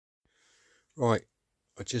Right,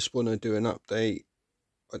 I just want to do an update.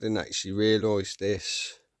 I didn't actually realise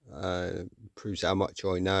this. Proves how much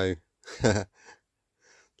I know.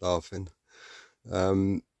 Laughing.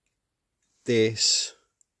 Um, this,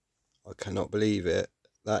 I cannot believe it.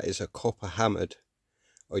 That is a copper hammered.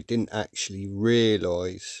 I didn't actually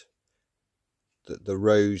realise that the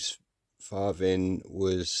rose farthing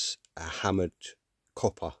was a hammered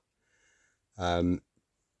copper.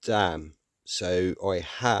 Damn. So I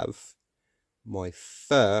have my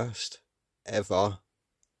first ever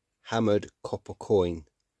hammered copper coin.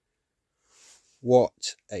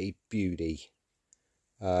 What a beauty.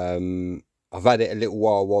 I've had it a little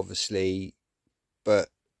while, obviously, but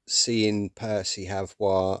seeing Percy had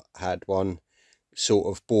one sort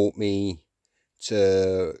of brought me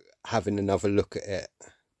to having another look at it,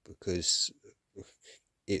 because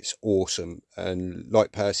it's awesome. And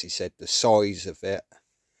like Percy said, the size of it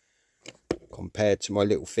compared to my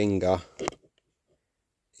little finger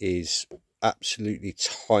is absolutely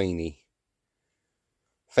tiny.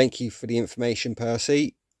 Thank you for the information,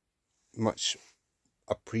 Percy. Much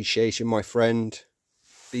appreciation, my friend.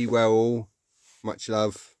 Be well all. Much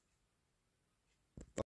love.